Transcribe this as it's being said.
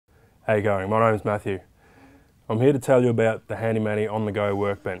How you going? My name's Matthew. I'm here to tell you about the Handy Manny on-the-go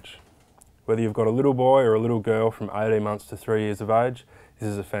workbench. Whether you've got a little boy or a little girl from 18 months to 3 years of age, this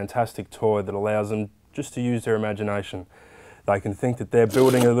is a fantastic toy that allows them just to use their imagination. They can think that they're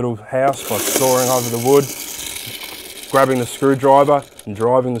building a little house by sawing over the wood, grabbing the screwdriver and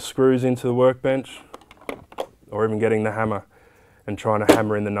driving the screws into the workbench, or even getting the hammer and trying to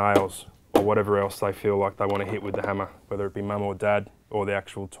hammer in the nails or whatever else they feel like they want to hit with the hammer, whether it be mum or dad or the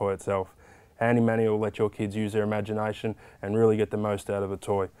actual toy itself. Handy Manny will let your kids use their imagination and really get the most out of a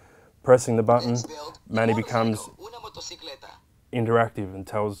toy. Pressing the button, Manny becomes interactive and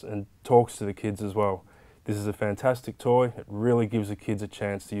tells and talks to the kids as well. This is a fantastic toy. It really gives the kids a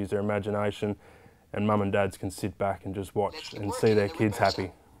chance to use their imagination, and mum and dads can sit back and just watch and see their kids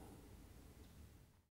happy.